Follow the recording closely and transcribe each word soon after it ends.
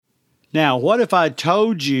Now, what if I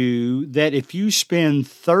told you that if you spend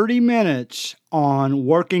 30 minutes on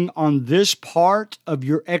working on this part of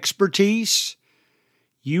your expertise,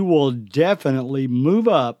 you will definitely move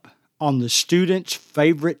up on the student's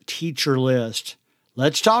favorite teacher list?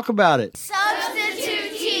 Let's talk about it.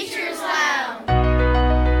 Substitute Teachers Lounge.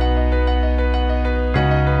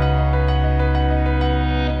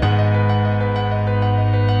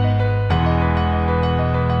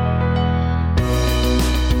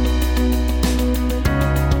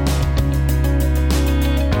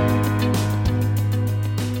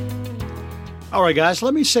 All right, guys,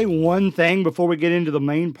 let me say one thing before we get into the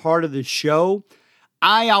main part of the show.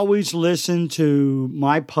 I always listen to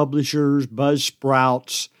my publisher's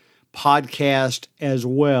Buzzsprout's podcast as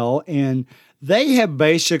well, and they have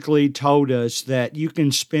basically told us that you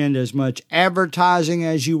can spend as much advertising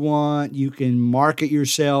as you want, you can market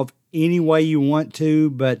yourself any way you want to,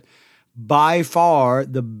 but by far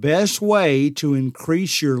the best way to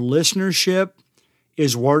increase your listenership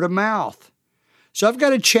is word of mouth. So I've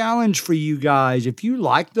got a challenge for you guys. If you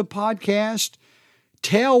like the podcast,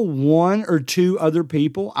 tell one or two other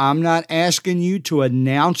people. I'm not asking you to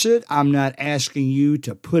announce it. I'm not asking you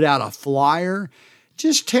to put out a flyer.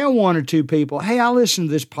 Just tell one or two people, hey, I listened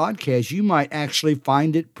to this podcast. You might actually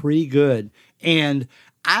find it pretty good. And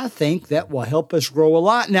I think that will help us grow a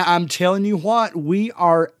lot. Now, I'm telling you what, we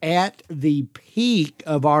are at the peak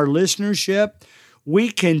of our listenership.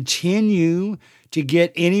 We continue to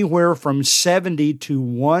get anywhere from 70 to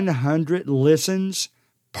 100 listens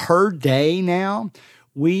per day now.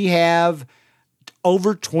 We have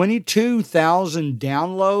over 22,000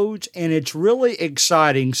 downloads, and it's really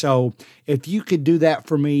exciting. So if you could do that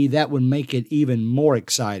for me, that would make it even more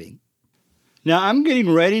exciting. Now, I'm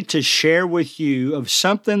getting ready to share with you of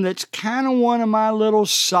something that's kind of one of my little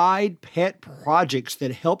side pet projects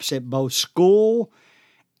that helps at both school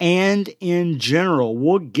and in general.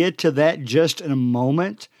 We'll get to that just in a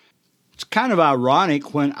moment. It's kind of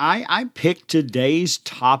ironic when I picked today's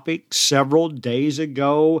topic several days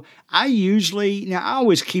ago. I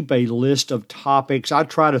always keep a list of topics. I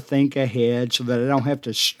try to think ahead so that I don't have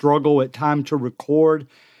to struggle at time to record.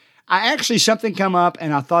 Something come up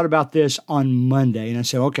and I thought about this on Monday and I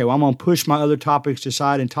said, okay, well, I'm going to push my other topics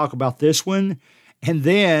aside and talk about this one. And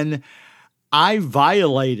then I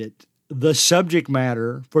violated the subject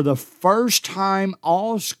matter for the first time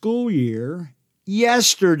all school year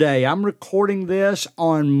yesterday. I'm recording this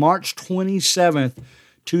on March 27th,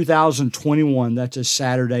 2021. That's a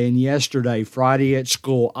Saturday. And yesterday, Friday at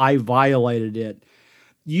school, I violated it.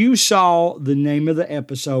 You saw the name of the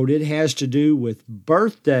episode. It has to do with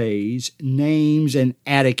birthdays, names, and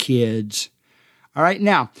attakids. All right.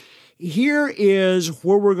 Now, here is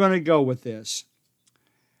where we're going to go with this.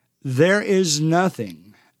 There is nothing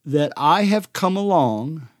that I have come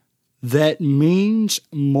along that means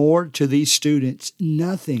more to these students.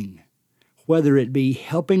 Nothing. Whether it be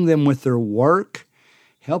helping them with their work,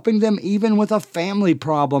 helping them even with a family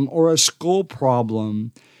problem or a school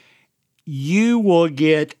problem, you will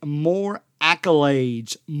get more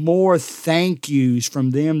accolades, more thank yous from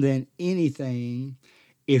them than anything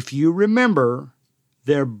if you remember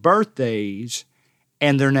their birthdays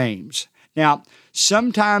and their names. Now,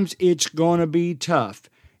 sometimes it's going to be tough.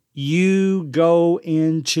 You go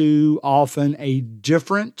into often a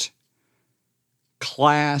different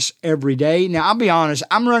class every day. Now, I'll be honest,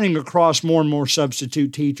 I'm running across more and more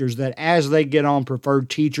substitute teachers that as they get on preferred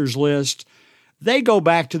teachers list, they go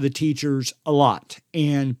back to the teachers a lot.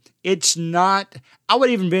 And it's not, I would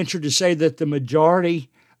even venture to say that the majority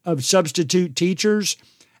of substitute teachers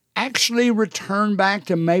actually return back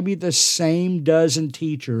to maybe the same dozen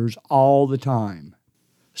teachers all the time.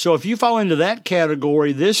 So if you fall into that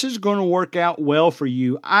category, this is going to work out well for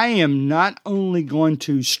you. I am not only going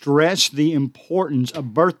to stress the importance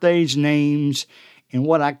of birthdays, names, and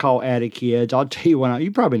what I call attakids. I'll tell you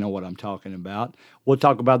you probably know what I'm talking about. We'll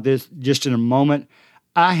talk about this just in a moment.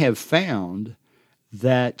 I have found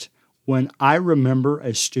that when I remember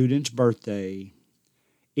a student's birthday,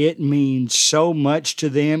 it means so much to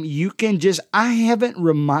them. I haven't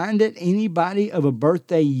reminded anybody of a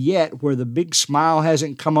birthday yet where the big smile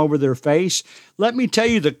hasn't come over their face. Let me tell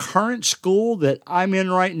you, the current school that I'm in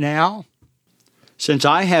right now, since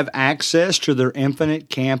I have access to their Infinite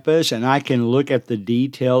Campus and I can look at the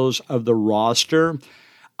details of the roster,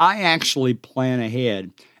 I actually plan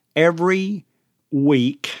ahead. Every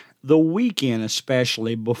week, the weekend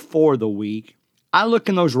especially, before the week, I look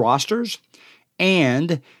in those rosters.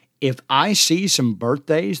 And if I see some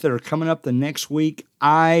birthdays that are coming up the next week,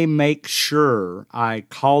 I make sure I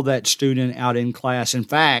call that student out in class. In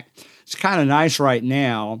fact, it's kind of nice right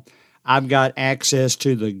now. I've got access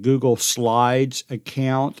to the Google Slides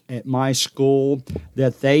account at my school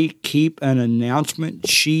that they keep an announcement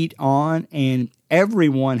sheet on, and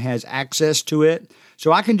everyone has access to it.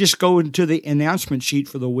 So I can just go into the announcement sheet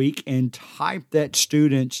for the week and type that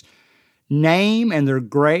student's name and their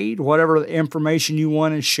grade, whatever information you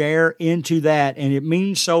want to share, into that. And it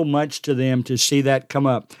means so much to them to see that come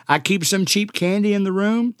up. I keep some cheap candy in the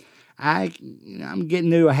room. I'm getting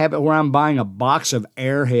to a habit where I'm buying a box of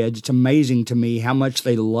Airheads. It's amazing to me how much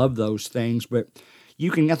they love those things. But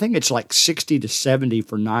I think it's like 60 to 70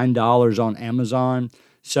 for $9 on Amazon.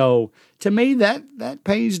 So to me, that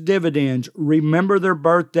pays dividends. Remember their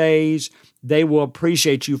birthdays. They will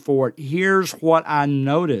appreciate you for it. Here's what I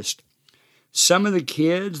noticed. Some of the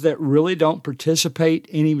kids that really don't participate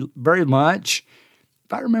very much,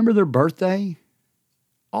 if I remember their birthday,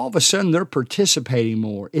 all of a sudden they're participating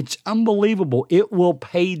more. It's unbelievable. It will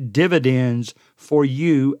pay dividends for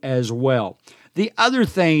you as well. The other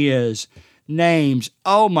thing is names.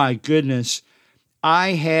 Oh my goodness.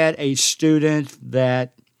 I had a student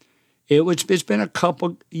that it's been a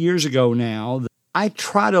couple years ago now. I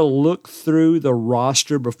try to look through the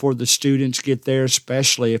roster before the students get there,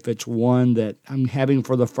 especially if it's one that I'm having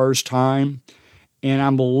for the first time. And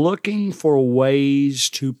I'm looking for ways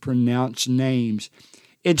to pronounce names.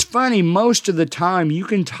 It's funny, most of the time you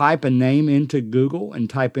can type a name into Google and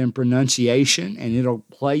type in pronunciation, and it'll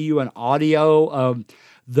play you an audio of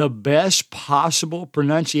the best possible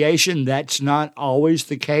pronunciation. That's not always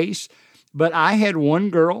the case. But I had one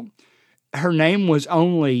girl, her name was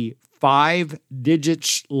only 5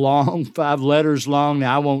 digits long, 5 letters long.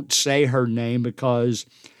 Now, I won't say her name because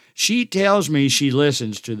she tells me she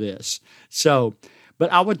listens to this. So,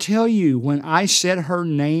 but I would tell you, when I said her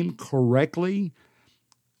name correctly,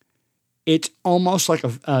 it's almost like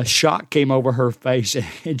a shock came over her face.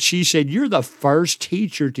 And she said, "You're the first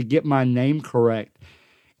teacher to get my name correct."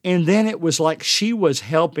 And then it was like she was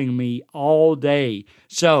helping me all day.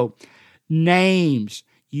 So, names,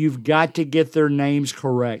 you've got to get their names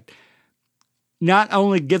correct. Not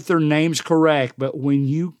only get their names correct, but when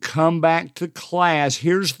you come back to class,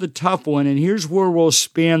 here's the tough one, and here's where we'll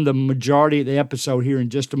spend the majority of the episode here in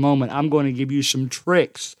just a moment. I'm going to give you some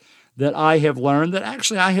tricks that I have learned that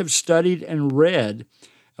actually I have studied and read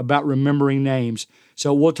about remembering names.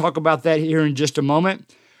 So we'll talk about that here in just a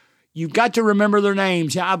moment. You've got to remember their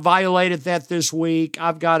names. I violated that this week.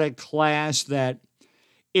 I've got a class that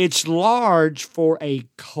it's large for a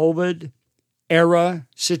COVID era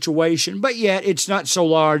situation, but yet it's not so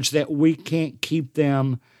large that we can't keep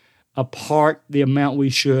them apart the amount we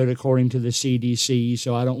should according to the CDC.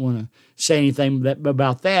 So I don't want to say anything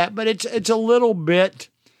about that, but it's a little bit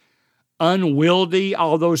unwieldy,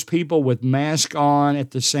 all those people with masks on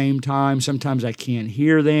at the same time. Sometimes I can't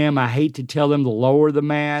hear them. I hate to tell them to lower the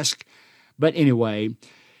mask. But anyway,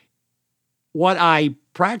 what I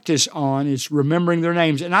practice on is remembering their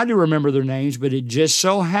names. And I do remember their names, but it just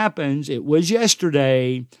so happens, it was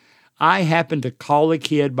yesterday, I happened to call a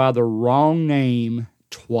kid by the wrong name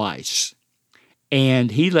twice.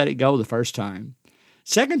 And he let it go the first time.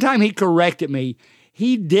 Second time he corrected me.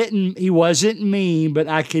 He wasn't mean, but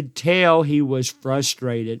I could tell he was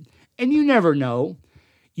frustrated. And you never know.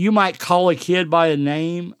 You might call a kid by a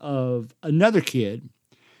name of another kid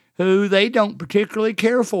who they don't particularly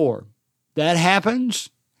care for. That happens.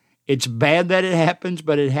 It's bad that it happens,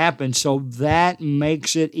 but it happens. So that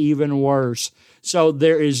makes it even worse. So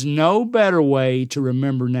there is no better way to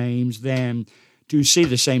remember names than to see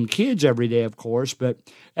the same kids every day, of course. But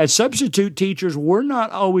as substitute teachers, we're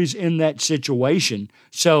not always in that situation.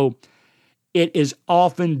 So it is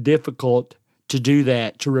often difficult to do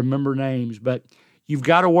that, to remember names. But you've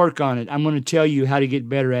got to work on it. I'm going to tell you how to get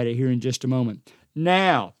better at it here in just a moment.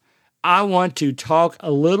 Now, I want to talk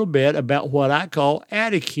a little bit about what I call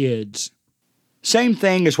attakids. Same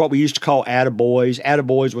thing as what we used to call attaboys.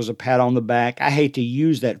 Attaboys was a pat on the back. I hate to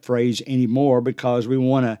use that phrase anymore because we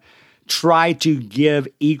want to try to give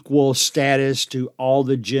equal status to all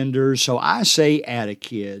the genders. So I say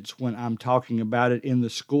attakids when I'm talking about it in the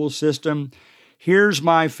school system. Here's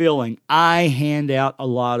my feeling. I hand out a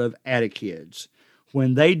lot of attakids.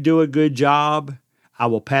 When they do a good job, I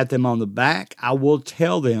will pat them on the back. I will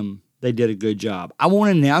tell them they did a good job. I won't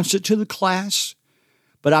announce it to the class,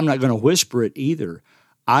 but I'm not going to whisper it either.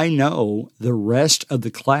 I know the rest of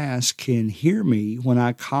the class can hear me when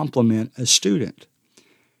I compliment a student.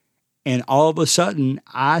 And all of a sudden,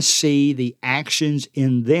 I see the actions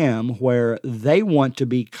in them where they want to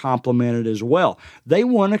be complimented as well. They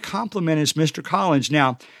want to compliment us, Mr. Collins.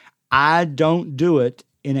 Now, I don't do it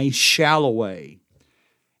in a shallow way.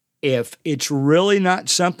 If it's really not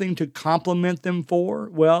something to compliment them for,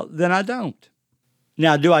 well, then I don't.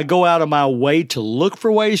 Now, do I go out of my way to look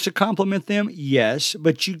for ways to compliment them? Yes,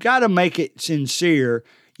 but you got to make it sincere.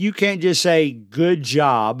 You can't just say, good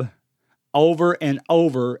job, over and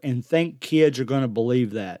over and think kids are going to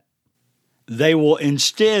believe that. They will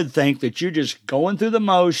instead think that you're just going through the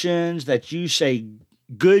motions, that you say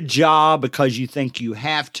good job because you think you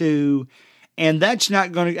have to. And that's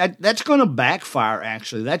going to backfire,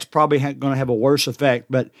 actually. That's probably going to have a worse effect.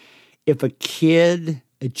 But if a kid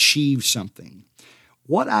achieves something,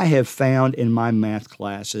 what I have found in my math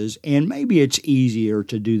classes, and maybe it's easier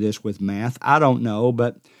to do this with math, I don't know,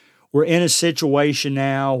 but we're in a situation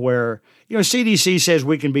now where, CDC says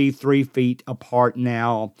we can be 3 feet apart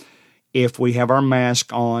now if we have our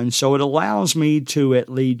mask on. So it allows me to at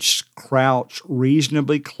least crouch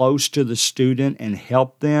reasonably close to the student and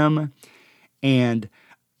help them. And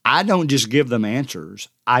I don't just give them answers.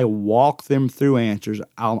 I walk them through answers.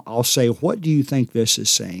 I'll say, what do you think this is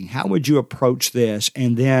saying? How would you approach this?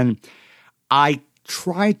 And then I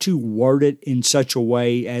try to word it in such a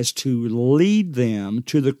way as to lead them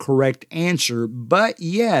to the correct answer, but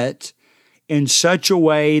yet in such a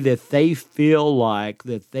way that they feel like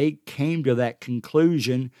that they came to that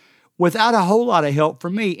conclusion without a whole lot of help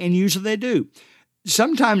from me, and usually they do.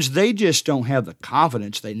 Sometimes they just don't have the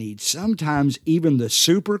confidence they need. Sometimes even the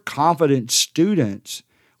super confident students,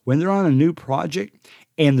 when they're on a new project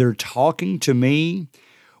and they're talking to me,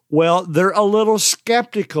 well, they're a little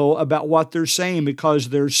skeptical about what they're saying because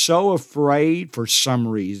they're so afraid for some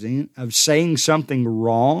reason of saying something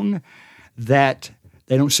wrong that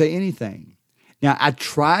they don't say anything. Now, I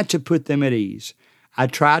try to put them at ease. I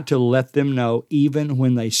try to let them know even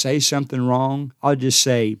when they say something wrong, I'll just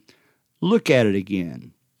say, look at it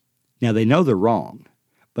again. Now, they know they're wrong,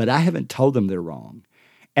 but I haven't told them they're wrong.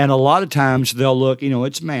 And a lot of times they'll look,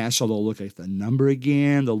 it's math, so they'll look at the number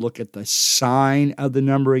again. They'll look at the sign of the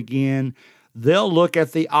number again. They'll look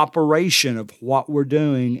at the operation of what we're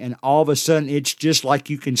doing, and all of a sudden it's just like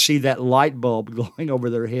you can see that light bulb glowing over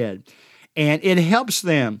their head. And it helps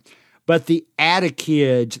them. But the ATA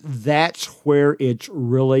kids, that's where it's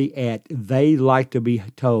really at. They like to be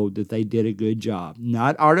told that they did a good job.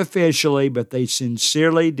 Not artificially, but they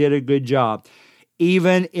sincerely did a good job.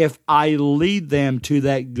 Even if I lead them to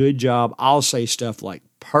that good job, I'll say stuff like,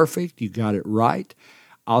 perfect, you got it right.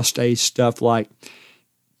 I'll say stuff like,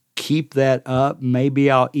 keep that up. Maybe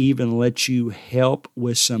I'll even let you help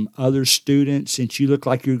with some other students since you look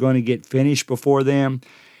like you're going to get finished before them.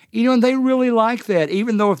 And they really like that.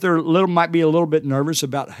 Even though if they're might be a little bit nervous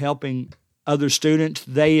about helping other students,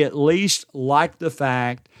 they at least like the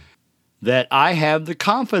fact that I have the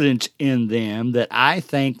confidence in them that I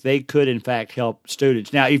think they could, in fact, help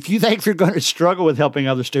students. Now, if you think they're going to struggle with helping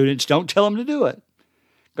other students, don't tell them to do it.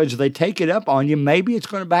 Because if they take it up on you, maybe it's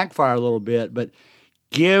going to backfire a little bit, but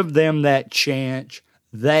give them that chance.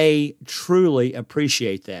 They truly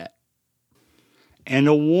appreciate that. And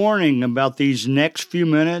a warning about these next few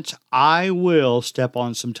minutes, I will step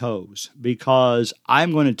on some toes because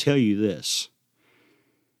I'm going to tell you this.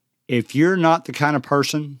 If you're not the kind of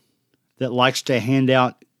person that likes to hand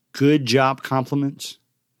out good job compliments,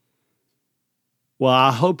 well,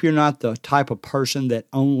 I hope you're not the type of person that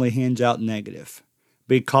only hands out negative,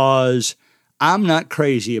 because I'm not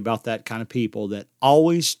crazy about that kind of people that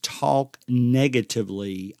always talk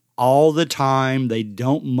negatively all the time. They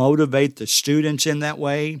don't motivate the students in that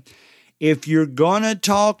way. If you're going to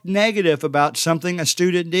talk negative about something a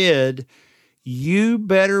student did, you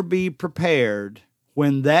better be prepared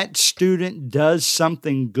when that student does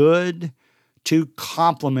something good to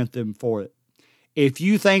compliment them for it. If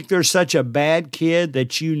you think they're such a bad kid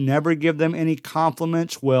that you never give them any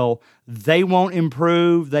compliments, well, they won't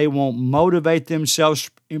improve. They won't motivate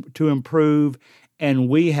themselves to improve. And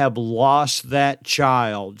we have lost that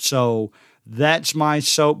child. So that's my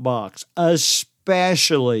soapbox,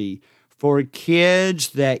 especially for kids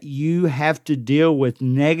that you have to deal with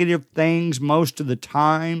negative things most of the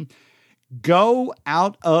time. Go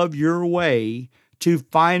out of your way to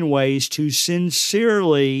find ways to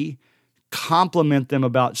sincerely compliment them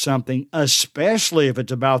about something, especially if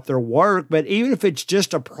it's about their work. But even if it's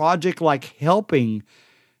just a project like helping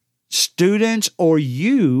students or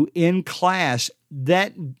you in class,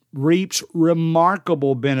 that reaps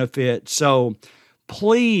remarkable benefits. So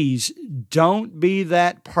please don't be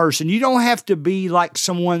that person. You don't have to be like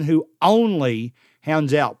someone who only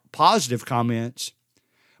hands out positive comments.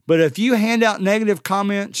 But if you hand out negative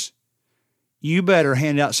comments, you better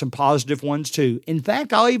hand out some positive ones too. In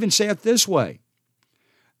fact, I'll even say it this way.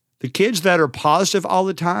 The kids that are positive all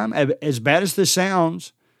the time, as bad as this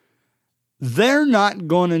sounds, they're not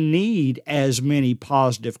going to need as many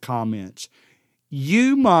positive comments.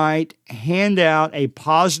 You might hand out a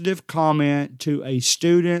positive comment to a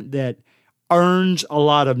student that earns a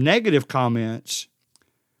lot of negative comments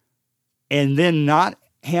and then not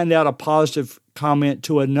hand out a positive comment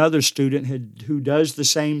to another student who does the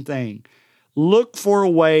same thing. Look for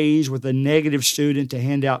ways with a negative student to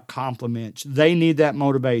hand out compliments. They need that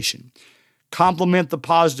motivation. Compliment the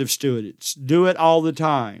positive students. Do it all the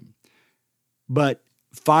time. But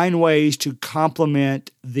find ways to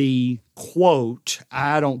compliment the quote.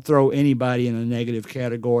 I don't throw anybody in a negative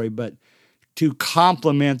category, but to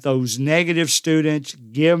compliment those negative students,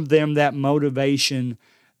 give them that motivation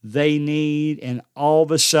they need, and all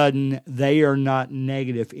of a sudden they are not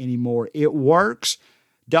negative anymore. It works.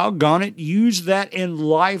 Doggone it, use that in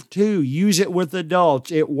life too. Use it with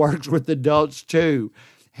adults. It works with adults too.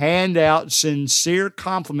 Hand out sincere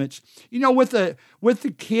compliments. You know, with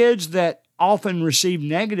the kids that often receive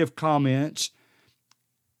negative comments,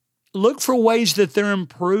 look for ways that they're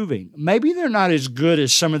improving. Maybe they're not as good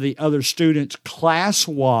as some of the other students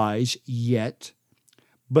class-wise yet,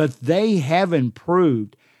 but they have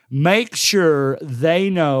improved. Make sure they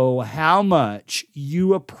know how much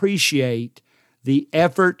you appreciate the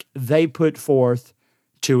effort they put forth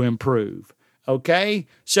to improve. Okay?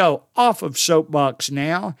 So off of soapbox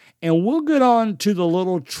now, and we'll get on to the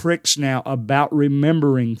little tricks now about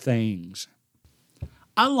remembering things.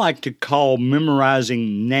 I like to call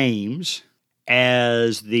memorizing names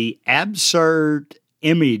as the absurd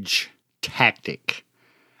image tactic.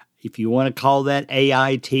 If you want to call that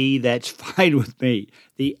AIT, that's fine with me.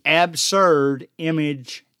 The absurd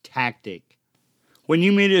image tactic. When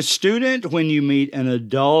you meet a student, when you meet an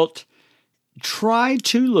adult, try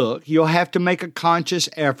to look. You'll have to make a conscious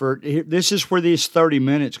effort. This is where these 30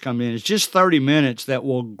 minutes come in. It's just 30 minutes that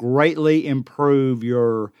will greatly improve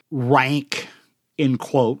your rank, in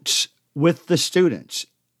quotes, with the students.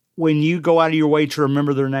 When you go out of your way to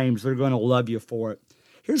remember their names, they're going to love you for it.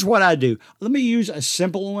 Here's what I do. Let me use a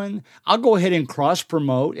simple one. I'll go ahead and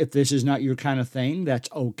cross-promote. If this is not your kind of thing,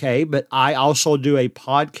 that's okay. But I also do a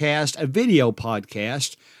podcast, a video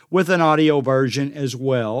podcast, with an audio version as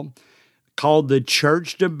well, called The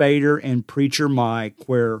Church Debater and Preacher Mike,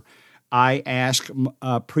 where I ask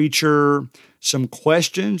a preacher some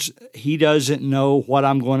questions. He doesn't know what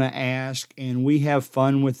I'm going to ask, and we have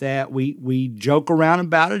fun with that. We joke around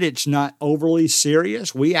about it. It's not overly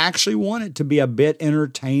serious. We actually want it to be a bit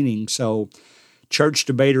entertaining. So Church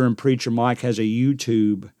Debater and Preacher Mike has a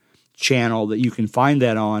YouTube channel that you can find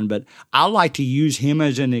that on, but I like to use him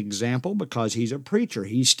as an example because he's a preacher.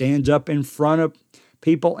 He stands up in front of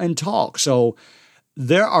people and talks. So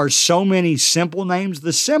there are so many simple names.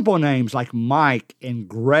 The simple names like Mike and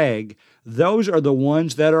Greg, those are the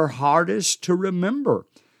ones that are hardest to remember.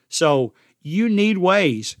 So you need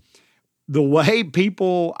ways. The way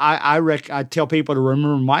people, I tell people to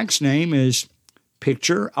remember Mike's name is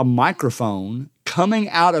picture a microphone coming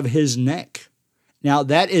out of his neck. Now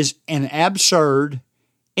that is an absurd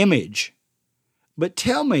image, but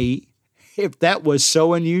tell me if that was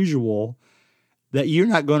so unusual that you're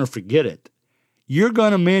not going to forget it. You're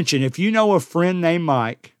going to mention, if you know a friend named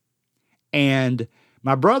Mike, and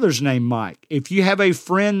my brother's named Mike, if you have a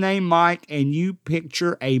friend named Mike and you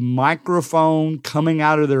picture a microphone coming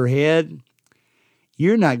out of their head,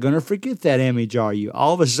 you're not going to forget that image, are you?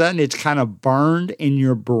 All of a sudden, it's kind of burned in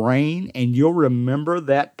your brain, and you'll remember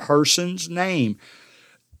that person's name.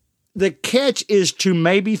 The catch is to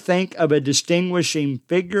maybe think of a distinguishing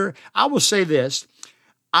figure. I will say this.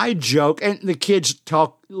 I joke, and the kids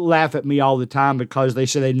laugh at me all the time because they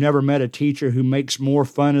say they've never met a teacher who makes more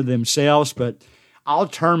fun of themselves, but I'll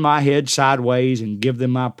turn my head sideways and give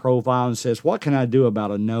them my profile and says, what can I do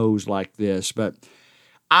about a nose like this? But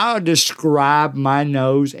I'll describe my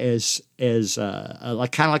nose as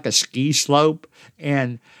like kind of like a ski slope.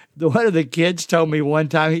 And one of the kids told me one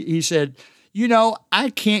time, he said, you know,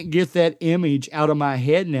 I can't get that image out of my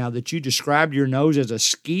head now that you described your nose as a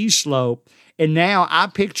ski slope. And now I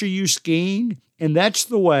picture you skiing, and that's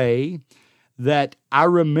the way that I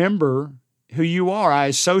remember who you are. I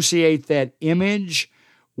associate that image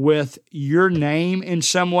with your name in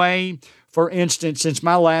some way. For instance, since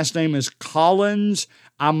my last name is Collins,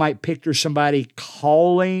 I might picture somebody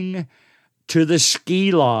calling to the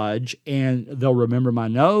ski lodge, and they'll remember my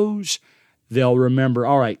nose. They'll remember,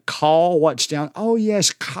 all right, call, what's down? Oh,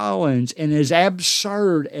 yes, Collins. And as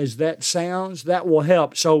absurd as that sounds, that will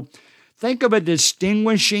help. So think of a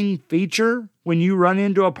distinguishing feature when you run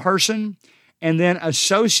into a person, and then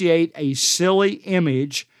associate a silly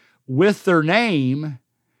image with their name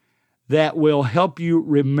that will help you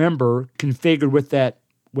remember, configured with that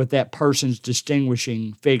with that person's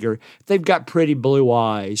distinguishing figure. They've got pretty blue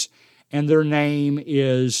eyes, and their last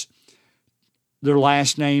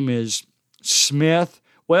name is Smith.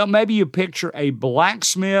 Well, maybe you picture a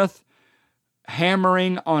blacksmith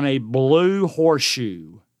hammering on a blue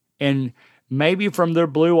horseshoe, and maybe from their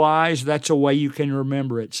blue eyes, that's a way you can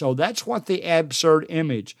remember it. So that's what the absurd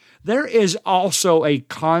image. There is also a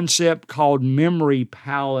concept called memory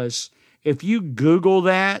palace. If you Google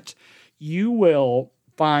that, you will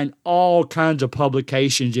find all kinds of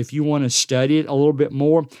publications if you want to study it a little bit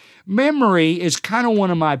more. Memory is kind of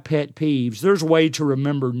one of my pet peeves. There's a way to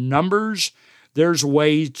remember numbers. There's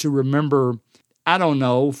ways to remember,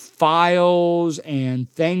 files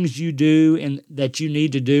and things you do and that you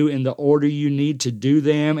need to do in the order you need to do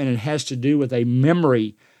them, and it has to do with a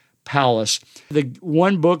memory palace. The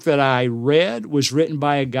one book that I read was written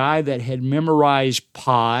by a guy that had memorized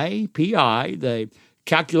pi, P-I, the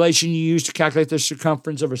calculation you use to calculate the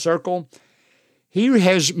circumference of a circle. He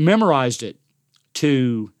has memorized it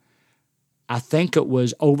to, I think it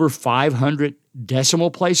was over 500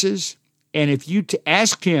 decimal places. And if you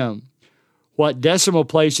ask him what decimal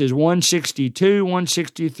places 162,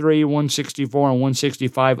 163, 164, and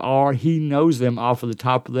 165 are, he knows them off of the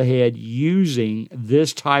top of the head using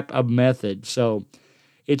this type of method. So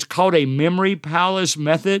it's called a memory palace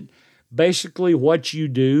method. Basically, what you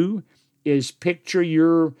do is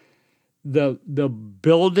picture the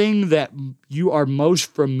building that you are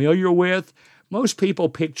most familiar with. Most people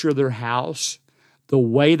picture their house, the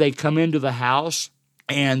way they come into the house,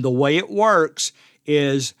 and the way it works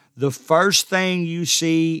is the first thing you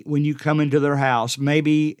see when you come into their house,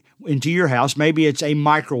 maybe into your house, maybe it's a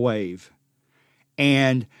microwave.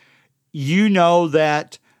 And you know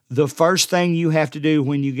that the first thing you have to do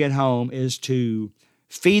when you get home is to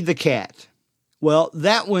feed the cat. Well,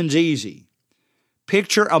 that one's easy.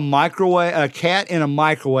 Picture a cat in a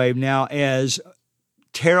microwave. Now, as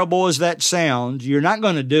terrible as that sounds, you're not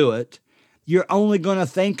going to do it. You're only going to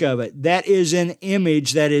think of it. That is an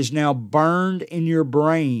image that is now burned in your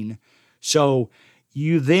brain. So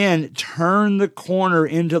you then turn the corner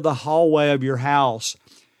into the hallway of your house.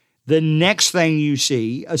 The next thing you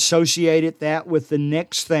see, associate that with the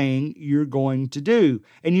next thing you're going to do.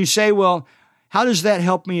 And you say, well, how does that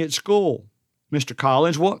help me at school, Mr.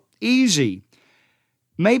 Collins? Well, easy.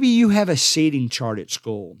 Maybe you have a seating chart at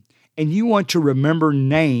school, and you want to remember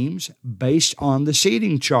names based on the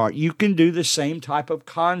seating chart. You can do the same type of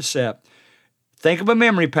concept. Think of a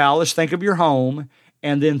memory palace, think of your home,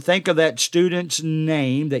 and then think of that student's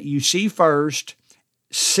name that you see first,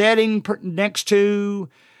 setting next to,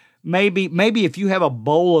 maybe if you have a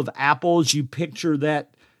bowl of apples, you picture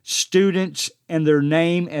that students and their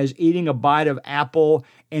name as eating a bite of apple,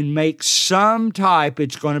 and make some type,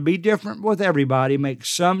 it's going to be different with everybody, make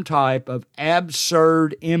some type of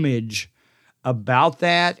absurd image about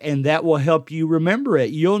that, and that will help you remember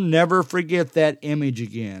it. You'll never forget that image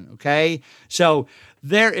again, okay? So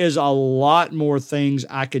there is a lot more things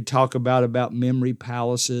I could talk about memory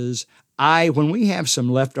palaces. When we have some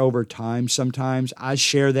leftover time, sometimes I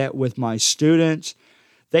share that with my students.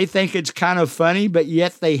 They think it's kind of funny, but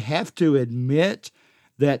yet they have to admit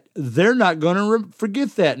that they're not going to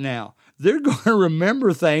forget that now. They're going to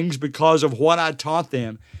remember things because of what I taught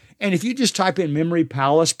them. And if you just type in memory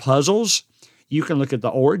palace puzzles, you can look at the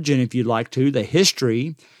origin if you'd like to, the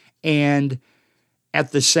history, and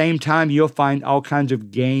at the same time, you'll find all kinds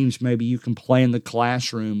of games maybe you can play in the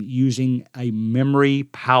classroom using a memory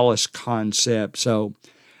palace concept. So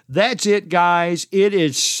that's it, guys. It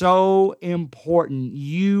is so important.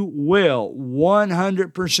 You will,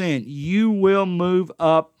 100%, you will move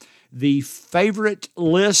up the favorite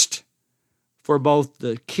list for both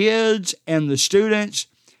the kids and the students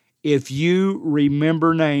if you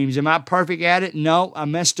remember names. Am I perfect at it? No, I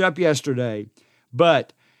messed up yesterday.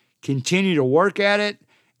 But continue to work at it.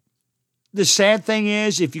 The sad thing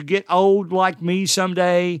is, if you get old like me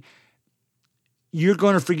someday, you're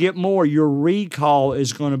going to forget more. Your recall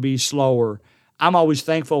is going to be slower. I'm always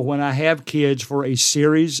thankful when I have kids for a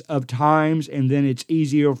series of times, and then it's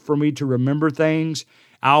easier for me to remember things.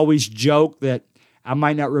 I always joke that I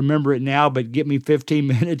might not remember it now, but give me 15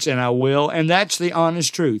 minutes and I will. And that's the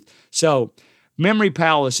honest truth. So memory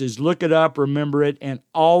palaces, look it up, remember it, and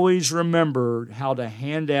always remember how to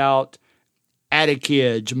hand out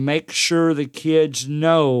kids. Make sure the kids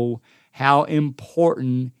know how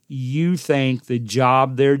important you think the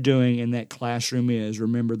job they're doing in that classroom is.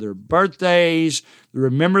 Remember their birthdays,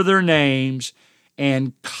 remember their names,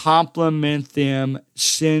 and compliment them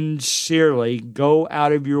sincerely. Go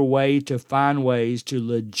out of your way to find ways to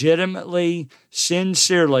legitimately,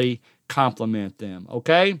 sincerely compliment them,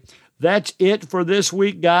 okay? That's it for this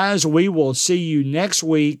week, guys. We will see you next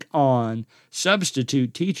week on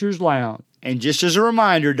Substitute Teachers Lounge. And just as a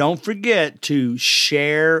reminder, don't forget to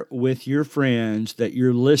share with your friends that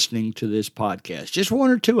you're listening to this podcast. Just one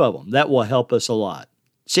or two of them. That will help us a lot.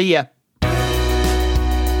 See ya.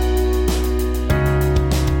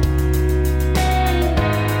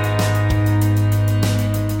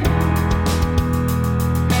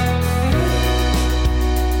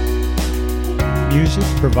 Music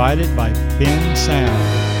provided by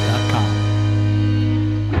bensound.com.